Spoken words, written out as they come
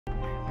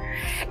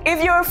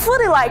If you're a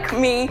foodie like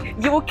me,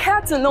 you will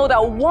care to know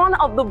that one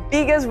of the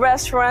biggest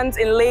restaurants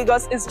in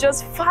Lagos is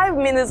just 5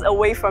 minutes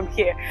away from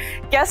here.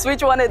 Guess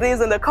which one it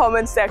is in the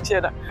comment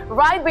section.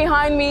 Right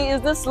behind me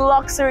is this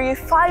luxury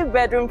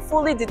 5-bedroom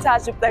fully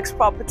detached duplex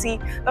property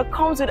that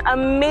comes with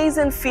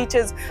amazing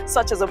features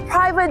such as a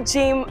private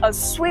gym, a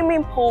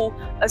swimming pool,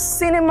 a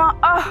cinema.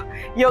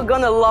 You're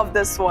gonna love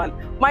this one.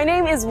 My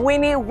name is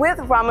Winnie with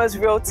Ramos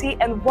Realty,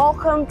 and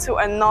welcome to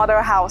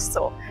another house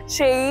tour.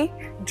 Shey,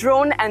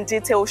 drone and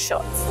detail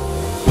shots.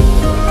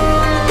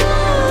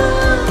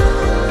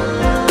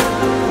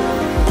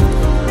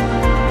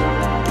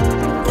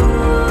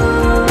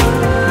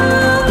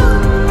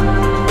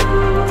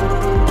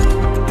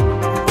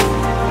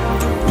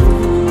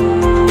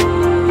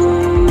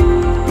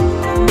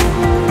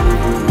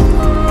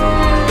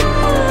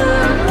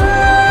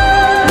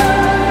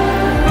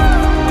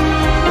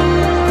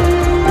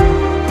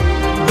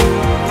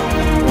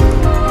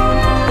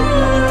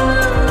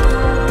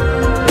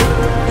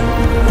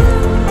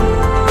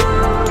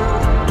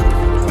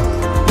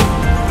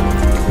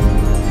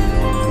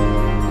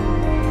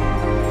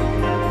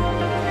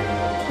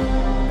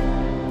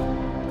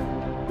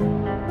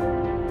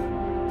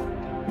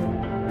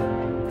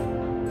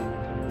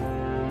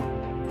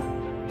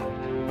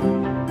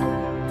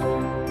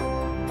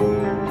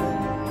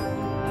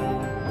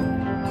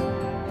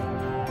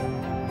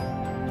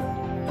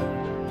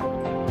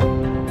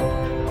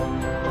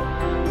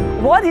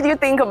 What did you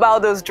think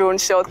about those drone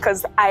shots?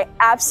 Because I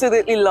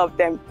absolutely love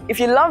them. If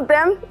you love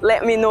them,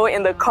 let me know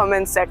in the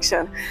comment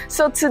section.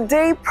 So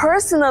today,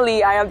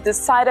 personally, I have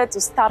decided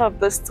to start off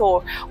this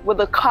tour with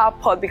a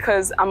carport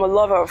because I'm a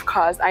lover of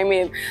cars. I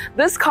mean,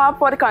 this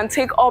carport can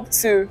take up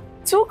to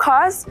 2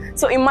 cars.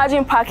 So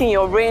imagine parking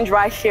your Range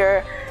right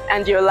here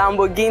and your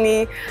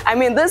Lamborghini. I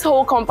mean, this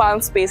whole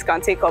compound space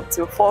can take up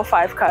to 4 or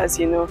 5 cars,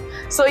 you know.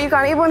 So you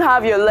can even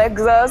have your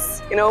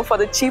Lexus, you know, for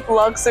the cheap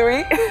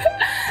luxury.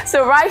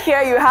 So right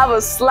here you have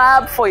a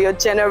slab for your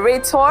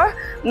generator,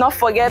 not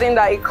forgetting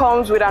that it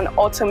comes with an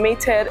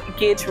automated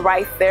gate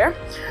right there.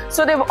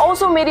 So they've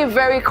also made it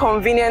very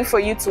convenient for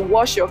you to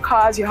wash your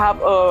cars. You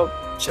have a,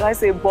 should I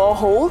say,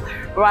 borehole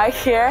right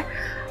here.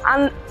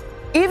 And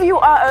if you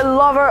are a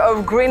lover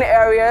of green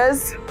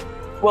areas,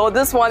 well,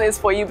 this one is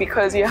for you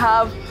because you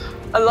have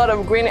a lot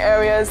of green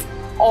areas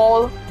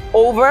all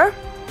over.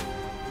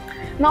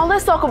 Now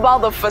let's talk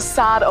about the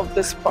facade of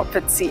this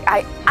property.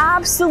 I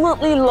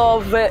absolutely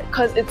love it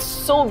because it's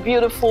so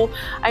beautiful.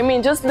 I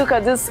mean, just look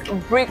at this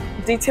brick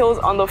details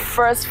on the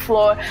first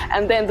floor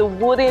and then the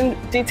wooden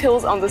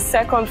details on the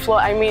second floor.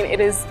 I mean, it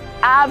is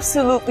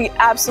absolutely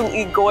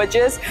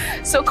gorgeous.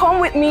 So come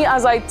with me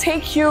as I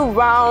take you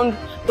around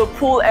the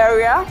pool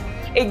area.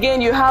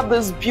 Again, you have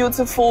this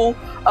beautiful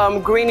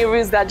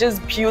greeneries that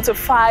just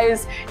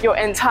beautifies your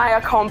entire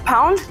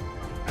compound.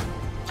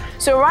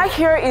 So right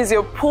here is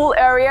your pool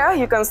area.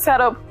 You can set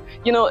up,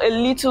 you know, a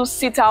little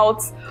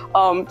sit-out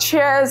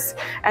chairs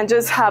and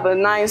just have a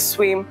nice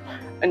swim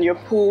in your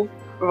pool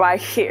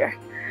right here.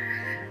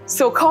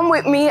 So come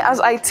with me as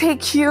I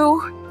take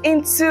you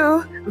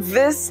into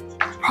this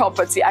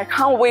property. I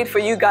can't wait for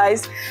you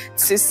guys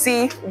to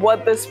see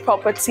what this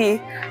property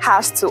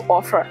has to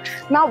offer.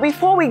 Now,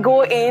 before we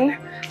go in,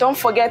 don't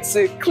forget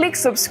to click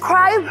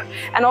subscribe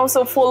and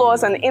also follow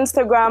us on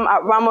Instagram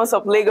at Ramos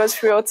of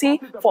Lagos Realty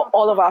for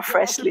all of our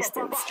fresh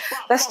listings.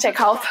 Let's check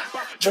out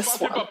this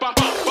one.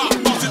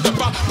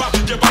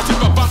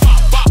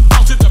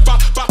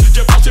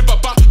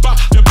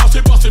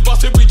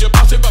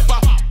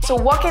 So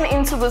walking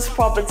into this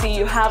property,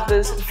 you have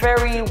this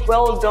very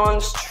well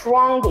done,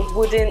 strong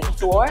wooden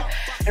door.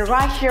 And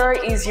right here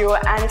is your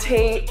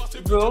ante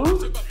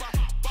room.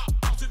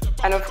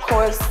 And of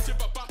course,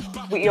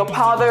 with your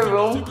powder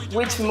room,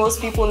 which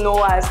most people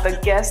know as the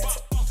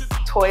guest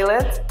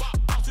toilet.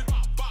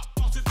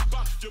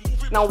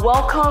 Now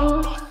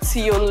welcome to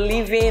your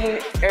living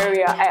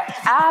area. I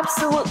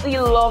absolutely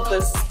love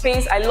the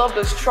space. I love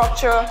the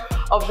structure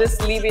of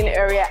this living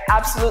area.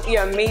 Absolutely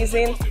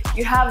amazing.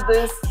 You have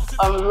this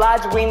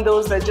large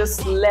windows that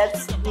just let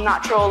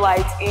natural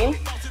light in.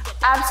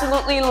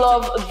 Absolutely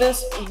love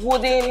this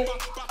wooden,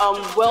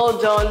 well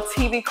done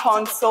TV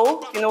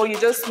console. You know, you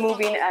just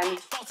move in and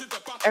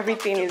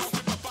everything is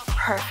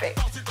perfect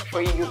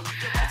for you.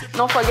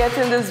 Not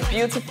forgetting this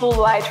beautiful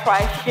light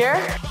right here.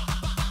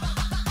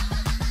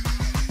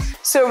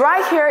 So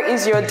right here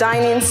is your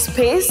dining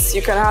space.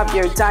 You can have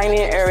your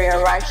dining area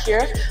right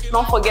here.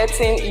 Not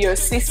forgetting your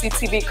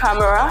CCTV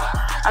camera.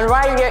 And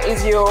right here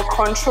is your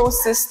control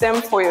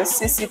system for your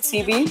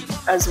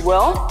CCTV as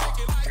well.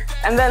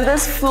 And then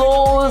this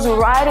flows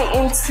right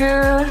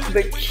into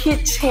the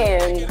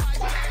kitchen.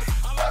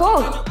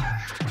 Cool.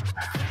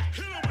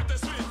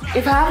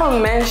 If I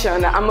haven't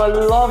mentioned, I'm a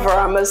lover,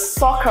 I'm a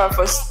sucker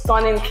for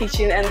stunning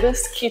kitchen, and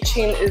this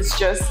kitchen is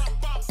just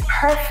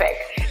perfect.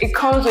 It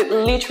comes with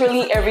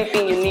literally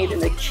everything you need in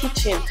the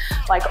kitchen,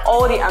 like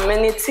all the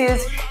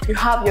amenities. You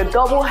have your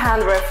double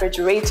hand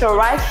refrigerator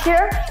right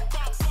here.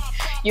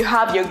 You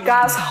have your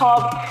gas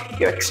hob,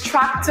 your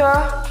extractor,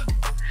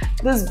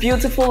 This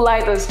beautiful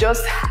light that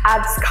just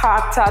adds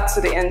character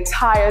to the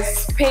entire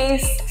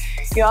space.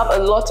 You have a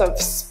lot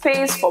of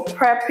space for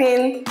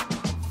prepping.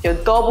 Your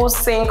double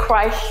sink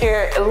right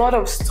here. A lot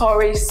of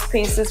storage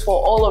spaces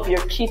for all of your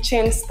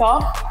kitchen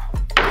stuff.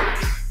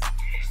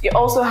 You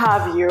also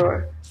have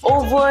your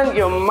oven,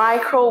 your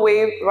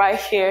microwave right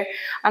here,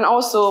 and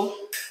also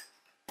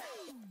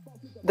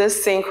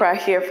this sink right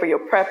here for your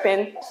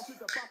prepping.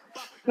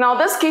 Now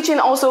this kitchen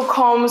also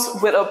comes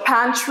with a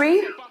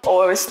pantry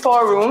or a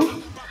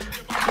storeroom,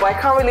 but I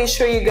can't really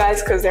show you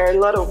guys because there are a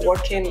lot of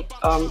working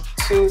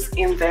tools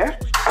in there.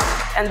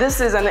 And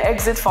this is an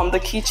exit from the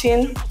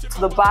kitchen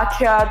to the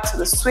backyard to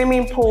the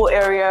swimming pool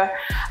area.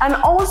 And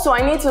also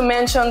I need to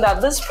mention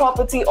that this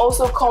property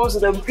also comes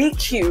with a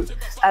BQ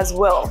as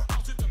well.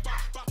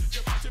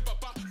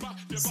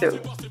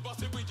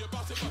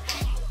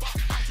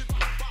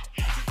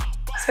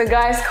 So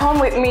guys, come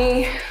with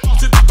me.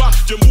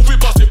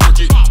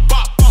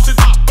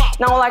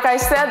 Now, like I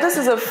said, this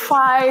is a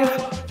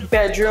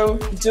 5-bedroom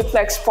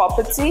duplex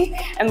property,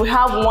 and we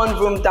have one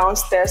room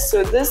downstairs.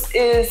 So this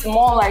is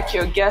more like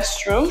your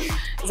guest room.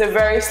 It's a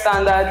very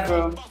standard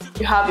room.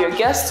 You have your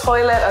guest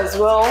toilet as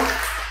well.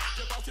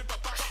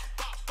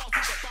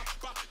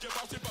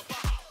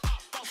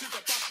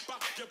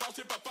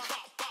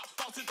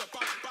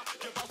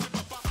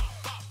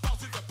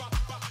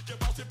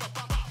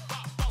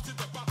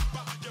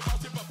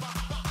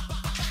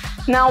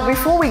 Now,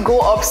 before we go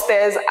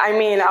upstairs, I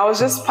was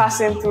just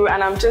passing through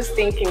and I'm just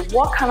thinking,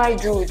 what can I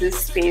do with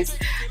this space?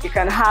 You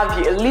can have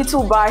a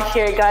little bar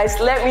here, guys.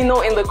 Let me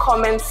know in the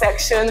comment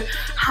section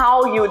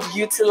how you'd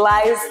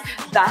utilize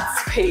that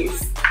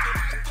space.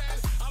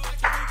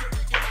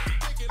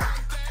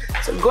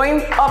 So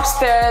going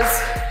upstairs,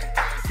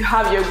 you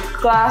have your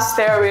glass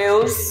stair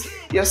rails,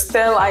 your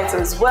stair lights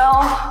as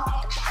well.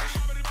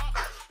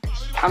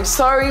 I'm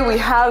sorry, we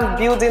have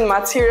building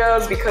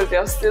materials because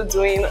they're still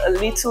doing a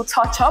little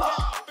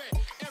touch-up.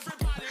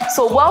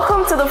 So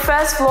welcome to the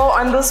first floor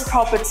on this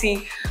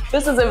property.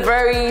 This is a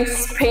very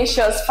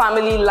spacious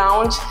family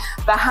lounge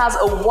that has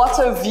a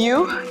water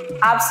view.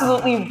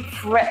 Absolutely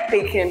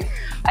breathtaking.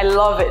 I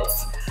love it.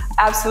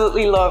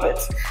 Absolutely love it.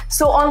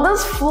 So on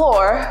this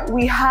floor,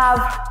 we have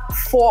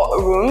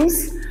 4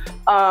 rooms.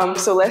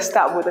 So let's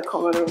start with the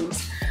common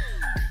rooms.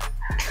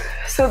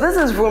 So this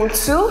is room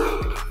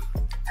 2.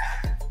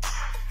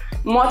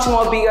 Much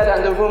more bigger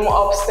than the room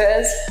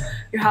upstairs.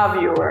 You have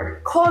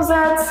your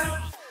closet.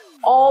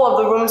 All of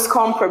the rooms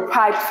come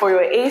pre-piped for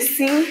your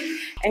AC,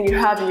 and you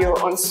have your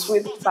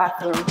ensuite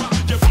bathroom.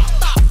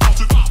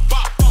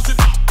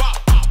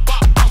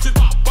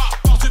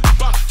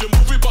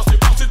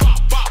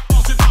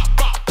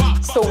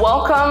 So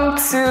welcome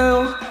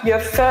to your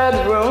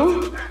 3rd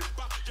room.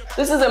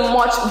 This is a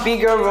much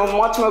bigger room,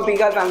 much more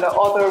bigger than the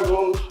other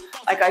room.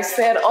 Like I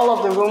said, all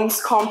of the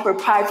rooms come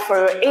pre-piped for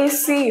your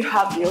AC. You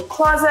have your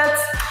closet,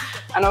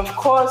 and of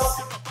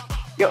course,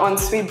 your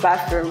ensuite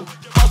bathroom.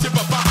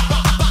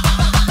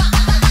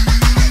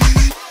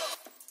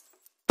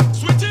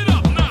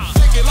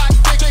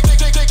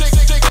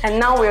 And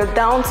now we're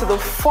down to the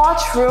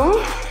 4th room.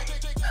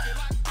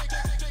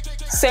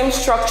 Same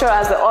structure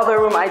as the other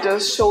room I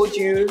just showed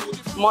you,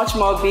 much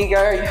more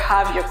bigger. You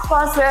have your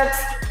closet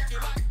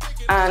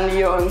and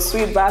your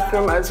ensuite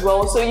bathroom as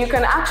well. So you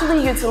can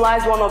actually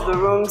utilize one of the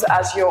rooms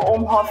as your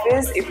home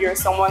office if you're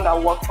someone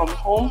that works from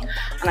home.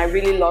 And I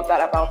really love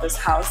that about this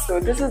house. So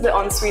this is the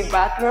ensuite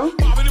bathroom.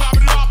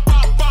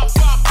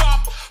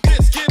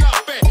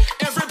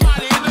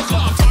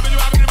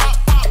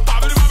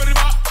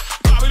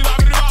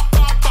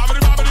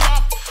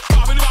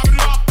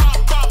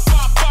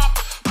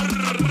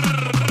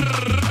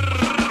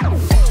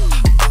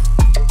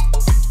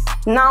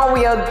 Now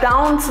we are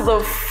down to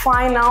the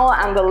final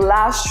and the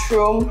last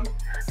room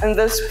in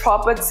this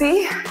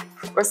property.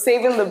 We're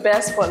saving the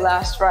best for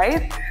last,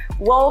 right?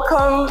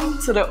 Welcome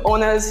to the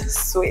owner's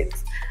suite,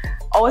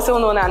 also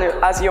known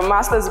as your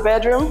master's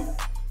bedroom.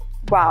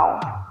 Wow.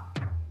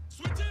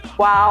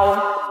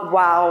 Wow,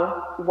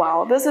 wow,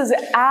 wow. This is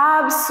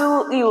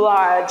absolutely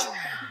large.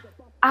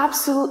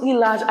 Absolutely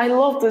large. I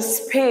love the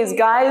space,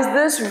 guys.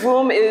 This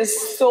room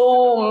is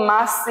so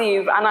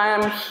massive and I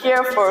am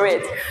here for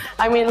it.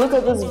 Look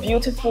at this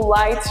beautiful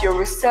lights, your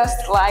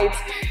recessed lights,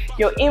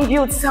 your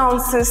inbuilt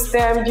sound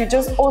system. You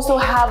just also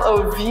have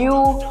a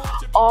view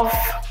of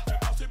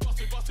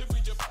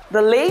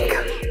the lake.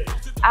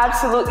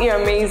 Absolutely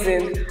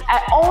amazing.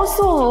 I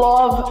also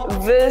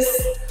love this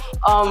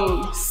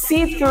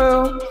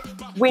see-through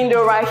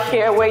window right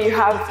here where you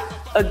have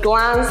a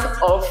glance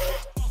of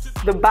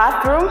the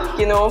bathroom,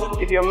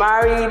 if you're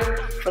married,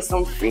 for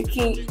some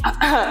freaky.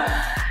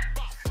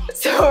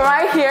 So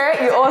right here,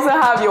 you also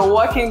have your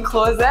walk-in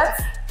closet.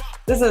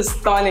 This is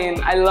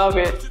stunning. I love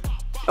it.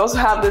 You also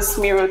have this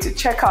mirror to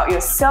check out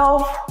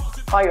yourself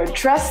while you're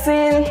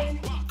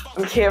dressing.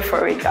 I'm here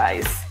for it,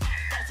 guys.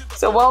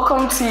 So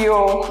welcome to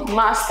your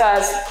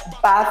master's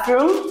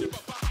bathroom,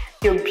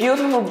 your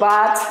beautiful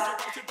bath,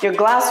 your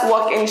glass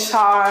walk-in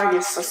shower,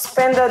 your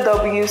suspended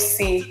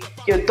WC,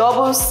 your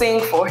double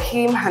sink for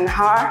him and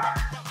her.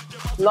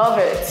 Love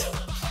it.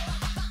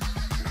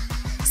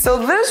 So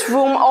this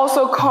room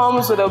also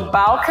comes with a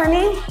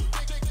balcony.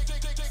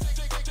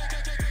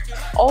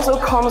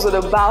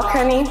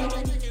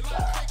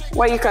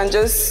 Where you can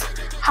just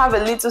have a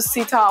little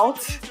sit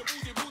out,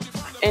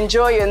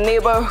 enjoy your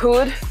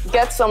neighborhood,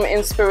 get some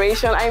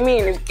inspiration. I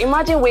mean,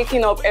 imagine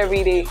waking up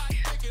every day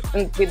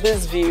and with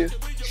this view.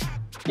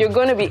 You're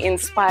going to be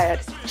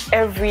inspired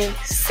every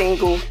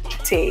single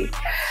day.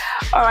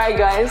 All right,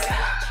 guys,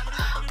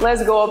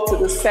 let's go up to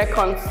the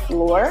second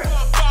floor.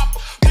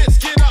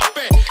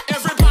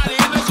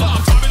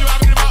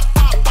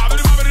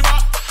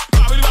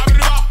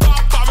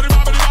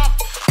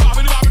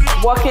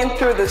 Walking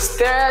through the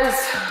stairs.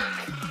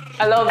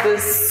 I love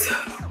this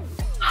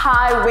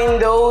high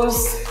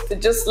windows to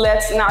just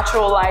let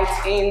natural light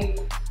in.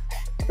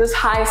 This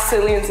high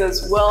ceilings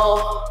as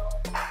well,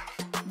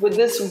 with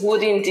this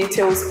wooden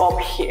details up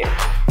here.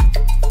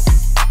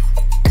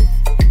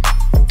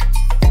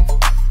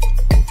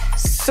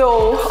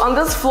 So on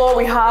this floor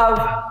we have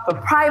a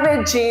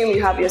private gym,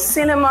 you have your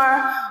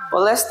cinema.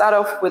 Well, let's start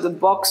off with the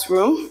box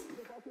room.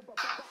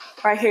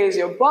 Right here is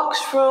your box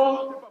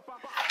room.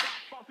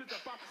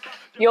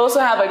 You also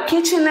have a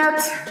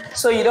kitchenette,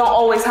 so you don't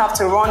always have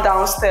to run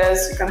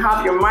downstairs. You can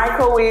have your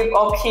microwave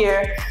up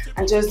here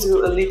and just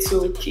do a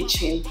little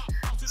kitchen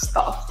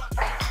stuff.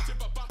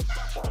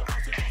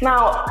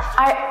 Now,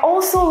 I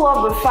also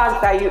love the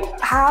fact that you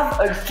have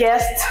a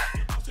guest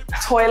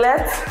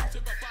toilet.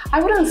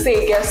 I wouldn't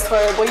say guest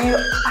toilet, but you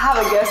have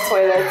a guest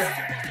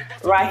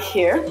toilet right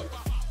here.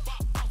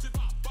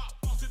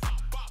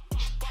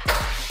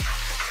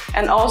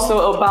 And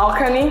also a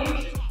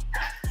balcony.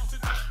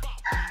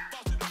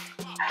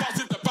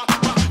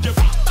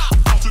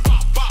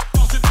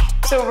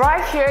 So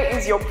right here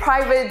is your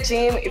private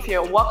gym. If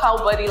you're a workout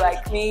buddy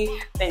like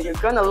me, then you're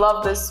gonna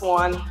love this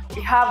one.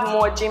 We have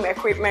more gym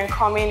equipment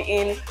coming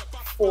in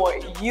for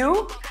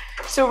you.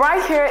 So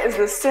right here is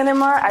the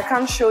cinema. I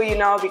can't show you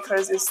now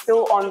because it's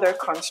still under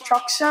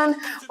construction,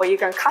 but you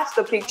can catch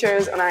the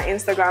pictures on our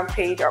Instagram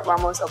page at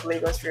Ramos of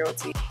Lagos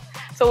Realty.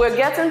 So we're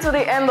getting to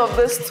the end of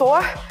this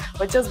tour,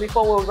 but just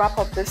before we wrap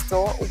up this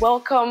tour,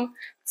 welcome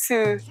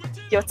to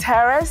your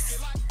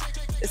terrace.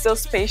 It's so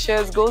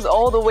spacious, goes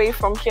all the way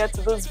from here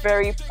to this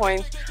very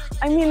point.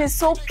 I mean, it's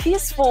so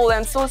peaceful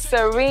and so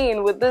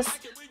serene with this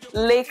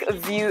lake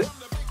view.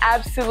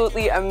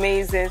 Absolutely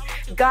amazing.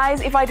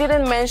 Guys, if I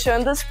didn't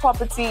mention, this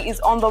property is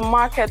on the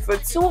market for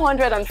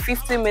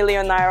 250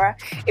 million naira.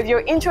 If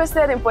you're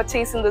interested in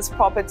purchasing this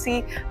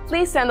property,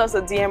 please send us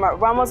a DM at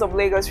Ramos of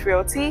Lagos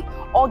Realty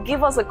or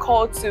give us a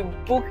call to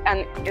book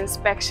an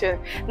inspection.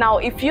 Now,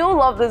 if you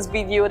love this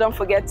video, don't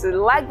forget to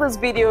like this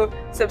video,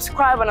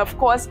 subscribe, and of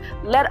course,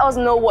 let us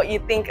know what you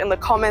think in the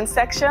comment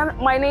section.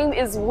 My name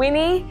is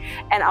Winnie,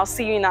 and I'll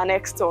see you in our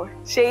next tour.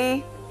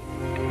 Shay.